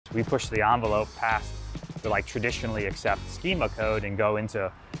We push the envelope past the like traditionally accept schema code and go into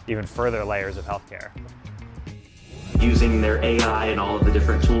even further layers of healthcare. Using their AI and all of the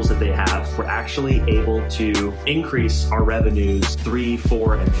different tools that they have, we're actually able to increase our revenues 3,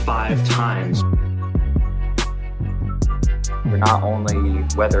 4, and 5 times. We're not only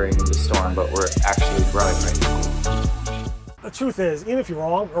weathering the storm, but we're actually growing right now. The truth is, even if you're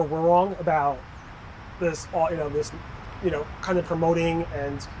wrong or we're wrong about this, kind of promoting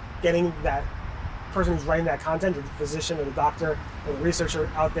and getting that person who's writing that content, or the physician or the doctor or the researcher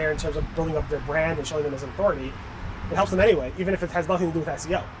out there in terms of building up their brand and showing them as an authority, it helps them anyway, even if it has nothing to do with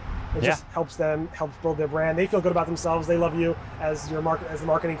SEO. It just helps build their brand. They feel good about themselves. They love you as the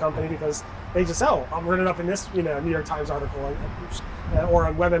marketing company because they just, I'm running up in this, New York Times article, or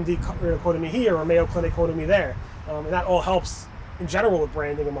on WebMD quoting me here, or Mayo Clinic quoting me there, and that all helps in general with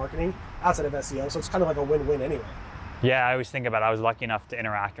branding and marketing outside of SEO. So it's kind of like a win-win anyway. Yeah, I always think about it. I was lucky enough to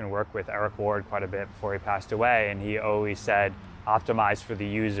interact and work with Eric Ward quite a bit before he passed away, and he always said, optimize for the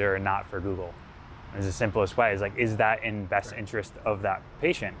user, not for Google. It's the simplest way. It's like, is that in best interest of that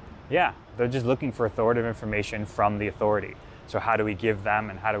patient? Yeah, they're just looking for authoritative information from the authority. So how do we give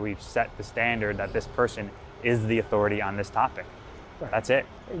them, and how do we set the standard that this person is the authority on this topic? Right. That's it.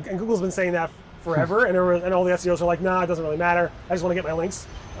 And Google's been saying that forever, and all the SEOs are like, nah, it doesn't really matter. I just want to get my links.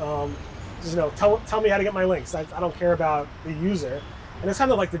 Tell me how to get my links. I don't care about the user. And it's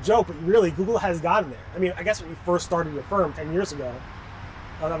kind of like the joke, but really, Google has gotten there. I mean, I guess when you first started your firm 10 years ago,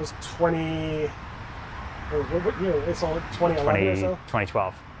 that was 20, what year? It's all 2011 or so?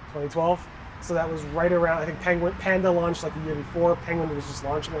 2012. 2012. So that was right around, I think Panda launched like the year before. Penguin was just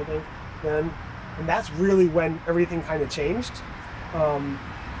launching, I think, then. And that's really when everything kind of changed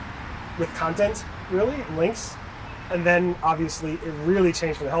with content, really, and links. And then obviously it really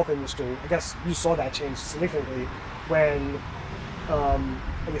changed for the health industry. I guess you saw that change significantly when,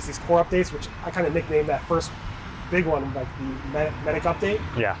 I guess these core updates, which I kind of nicknamed that first big one, like the medic update.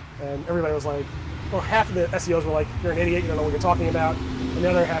 Yeah. And everybody was like, well, half of the SEOs were like, you're an idiot, you don't know what you're talking about. And the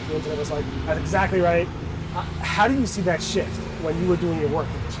other half of the internet was like, that's exactly right. How do you see that shift when you were doing your work?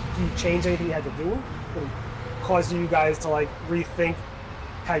 Did you change anything you had to do? Did it cause you guys to like rethink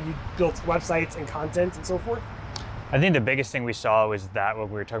how you built websites and content and so forth? I think the biggest thing we saw was that what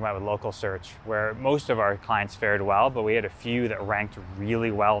we were talking about with local search, where most of our clients fared well, but we had a few that ranked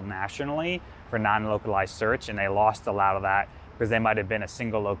really well nationally for non-localized search, and they lost a lot of that because they might have been a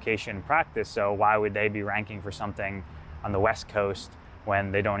single location practice. So why would they be ranking for something on the West Coast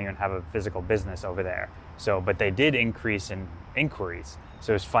when they don't even have a physical business over there? So, but they did increase in inquiries.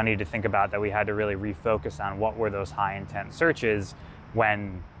 So it's funny to think about that we had to really refocus on what were those high intent searches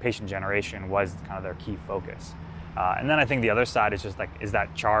when patient generation was kind of their key focus. And then I think the other side is just like, is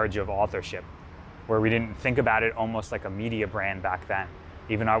that charge of authorship, where we didn't think about it almost like a media brand back then.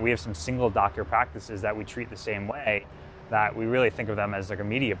 Even we have some single doctor practices that we treat the same way, that we really think of them as like a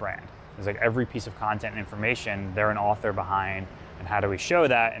media brand. It's like every piece of content and information, they're an author behind, and how do we show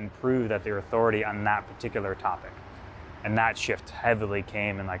that and prove that they're authority on that particular topic? And that shift heavily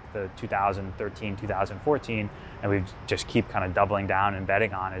came in like the 2013, 2014, and we just keep kind of doubling down and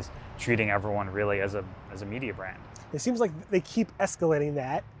betting on is treating everyone really as a media brand. It seems like they keep escalating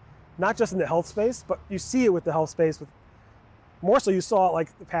that, not just in the health space, but you see it with the health space. With more so, you saw it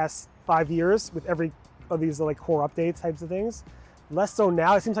like the past 5 years with every of these like core updates types of things. Less so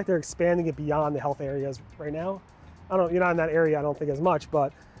now. It seems like they're expanding it beyond the health areas right now. You're not in that area, I don't think, as much,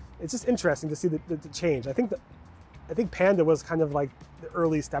 but it's just interesting to see the change. I think Panda was kind of like the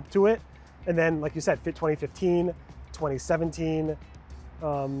early step to it, and then, like you said, 2015, 2017.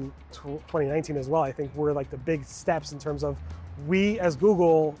 2019 as well, I think were like the big steps in terms of we as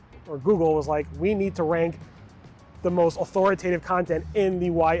Google was like, we need to rank the most authoritative content in the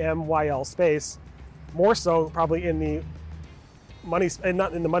YMYL space, more so probably in the money, and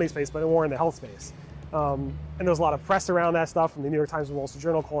not in the money space, but more in the health space. And there was a lot of press around that stuff from the New York Times and Wall Street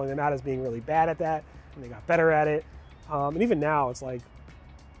Journal calling them out as being really bad at that, and they got better at it. And even now, it's like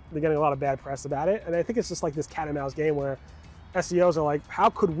they're getting a lot of bad press about it. And I think it's just like this cat and mouse game where SEOs are like, how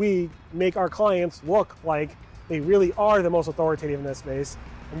could we make our clients look like they really are the most authoritative in that space?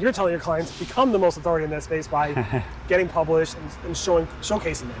 And you're telling your clients to become the most authoritative in that space by getting published and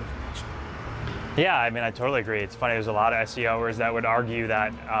showcasing that information. Yeah, I mean, I totally agree. It's funny, there's a lot of SEOers that would argue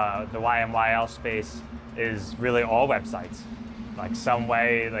that the YMYL space is really all websites. Like some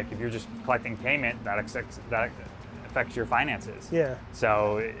way, like if you're just collecting payment, that affects your finances. Yeah.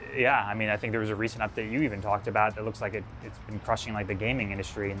 So yeah, I mean, I think there was a recent update you even talked about that looks like it's been crushing like the gaming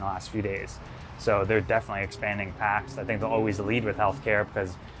industry in the last few days. So they're definitely expanding past. I think they'll always lead with healthcare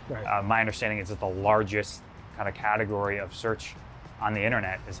because my understanding is it's the largest kind of category of search on the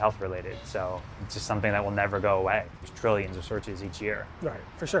internet is health related. So it's just something that will never go away. There's trillions of searches each year. Right,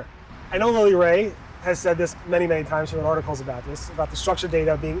 for sure. I know Lily Ray has said this many, many times. She wrote articles about this, about the structured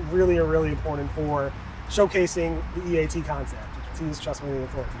data being really, really important for showcasing the E-A-T concept, expertise, trustworthy, and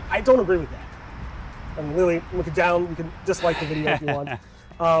authority. I don't agree with that. I mean, Lily, look it down. You can dislike the video if you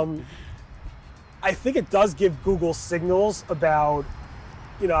want. I think it does give Google signals about,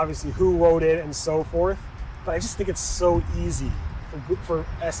 obviously who wrote it and so forth. But I just think it's so easy for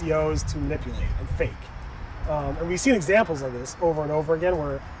SEOs to manipulate and fake. And we've seen examples of this over and over again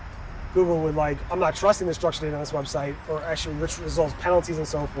where Google would I'm not trusting the structured data on this website, or actually rich results, penalties, and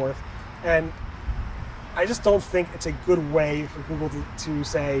so forth. And I just don't think it's a good way for Google to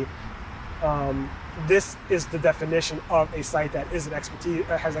say, this is the definition of a site that has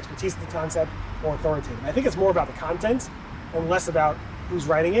expertise in the concept or authoritative. I think it's more about the content and less about who's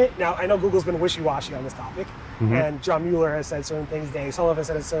writing it. Now, I know Google's been wishy-washy on this topic, and John Mueller has said certain things, Danny Sullivan has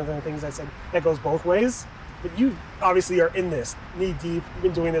said certain things that goes both ways. But you obviously are in this, knee-deep, you've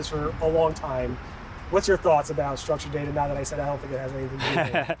been doing this for a long time. What's your thoughts about structured data now that I said I don't think it has anything to do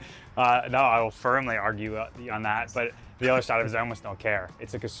with it? No, I will firmly argue on that, but the other side of it is I almost don't care.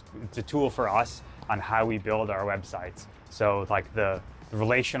 It's a tool for us on how we build our websites. So the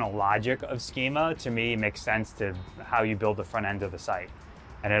relational logic of Schema, to me, makes sense to how you build the front end of the site.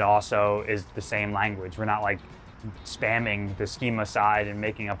 And it also is the same language. We're not spamming the Schema side and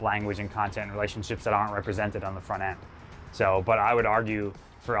making up language and content and relationships that aren't represented on the front end. So, but I would argue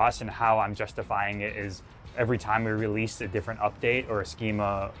for us and how I'm justifying it is every time we release a different update or a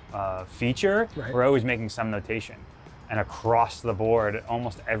Schema feature, we're always making some notation. And across the board,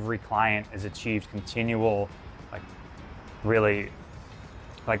 almost every client has achieved continual, really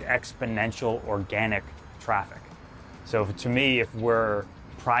exponential organic traffic. So to me, if we're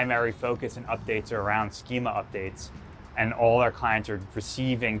primary focus and updates are around Schema updates, and all our clients are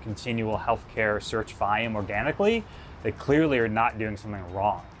receiving continual healthcare search volume organically, they clearly are not doing something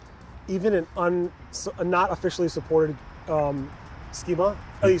wrong. Even a not officially supported Schema,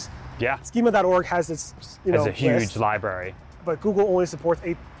 at least schema.org has its has a huge list, library. But Google only supports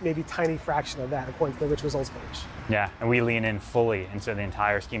a maybe tiny fraction of that according to the rich results page. Yeah, and we lean in fully into the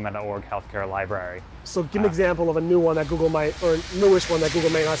entire schema.org healthcare library. So give an example of a new one that Google might, or a newish one that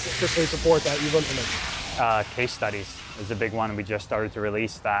Google may not officially support that you've implemented. Case studies is a big one we just started to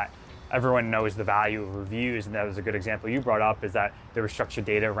release that everyone knows the value of reviews, and that was a good example you brought up, is that there was structured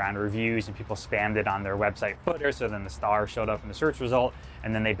data around reviews and people spammed it on their website footer, so then the star showed up in the search result,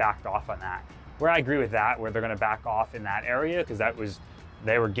 and then they backed off on that. Where I agree with that, where they're going to back off in that area, because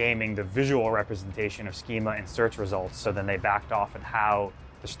they were gaming the visual representation of Schema in search results, so then they backed off in how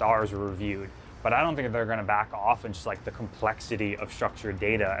the stars were reviewed. But I don't think they're going to back off in just the complexity of structured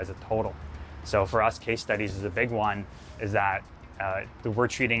data as a total. So for us, case studies is a big one, is that we're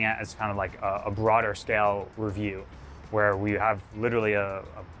treating it as kind of a broader scale review, where we have literally a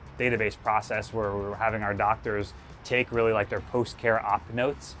database process where we're having our doctors take really their post-care op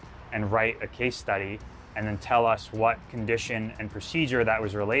notes and write a case study and then tell us what condition and procedure that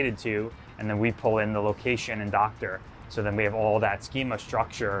was related to, and then we pull in the location and doctor. So then we have all that Schema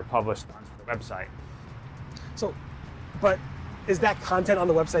structure published onto the website. So, but is that content on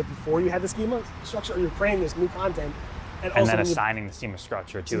the website before you had the Schema structure, or you're creating this new content and also then assigning the Schema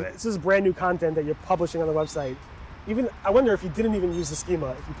structure to it? This is brand new content that you're publishing on the website. I wonder if you didn't even use the Schema,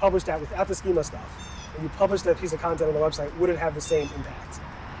 if you published that without the Schema stuff, and you published that piece of content on the website, would it have the same impact?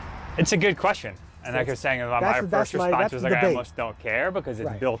 It's a good question. And like I was saying, my first response was I almost don't care, because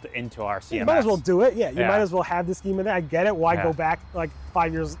it's built into our CMS. You might as well do it. You might as well have the Schema there. I get it. Why go back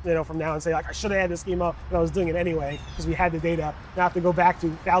 5 years from now and say I should have had the Schema when I was doing it anyway, because we had the data. Now I have to go back to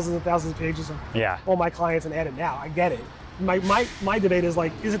thousands and thousands of pages of all my clients and add it now. I get it. My debate is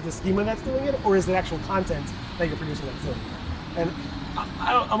is it the Schema that's doing it, or is it actual content that you're producing that's doing it? And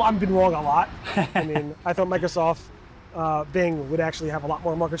I've been wrong a lot. I mean, I thought Microsoft Bing would actually have a lot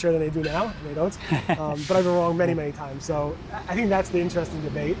more market share than they do now, and they don't. But I've been wrong many, many times. So I think that's the interesting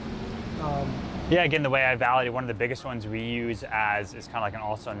debate. Again, the way I validate, one of the biggest ones we use is kind of an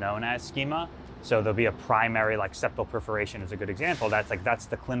also known as Schema. So there'll be a primary, septal perforation is a good example. That's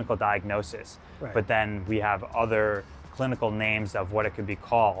the clinical diagnosis. Right. But then we have other clinical names of what it could be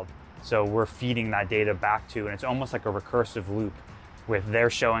called. So we're feeding that data back to, and it's almost like a recursive loop, with they're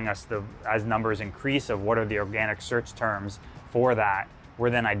showing us as numbers increase of what are the organic search terms for that.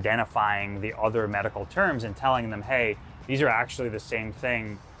 We're then identifying the other medical terms and telling them, hey, these are actually the same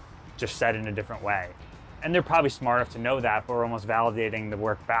thing, just said in a different way. And they're probably smart enough to know that, but we're almost validating the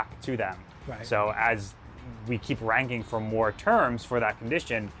work back to them. Right. So as we keep ranking for more terms for that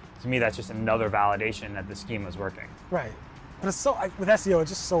condition, to me, that's just another validation that the schema is working. Right. But it's so, with SEO,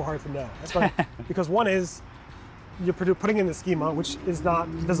 it's just so hard to know. That's why, because one is, you're putting in the schema, which is not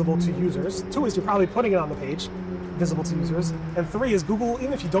visible to users. Two is you're probably putting it on the page, visible to users. And three is Google,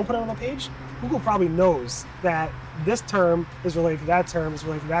 even if you don't put it on the page, Google probably knows that this term is related to that term, is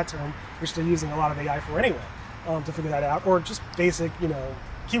related to that term, which they're using a lot of AI for anyway, to figure that out, or just basic,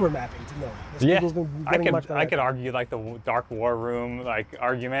 keyword mapping to know it. Yeah, Google's been getting much better I at could that. argue like the dark war room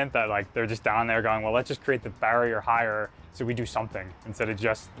argument that they're just down there going, well, let's just create the barrier higher so we do something instead of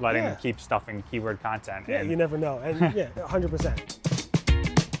just letting them keep stuffing keyword content. Yeah, you never know, and yeah, 100%.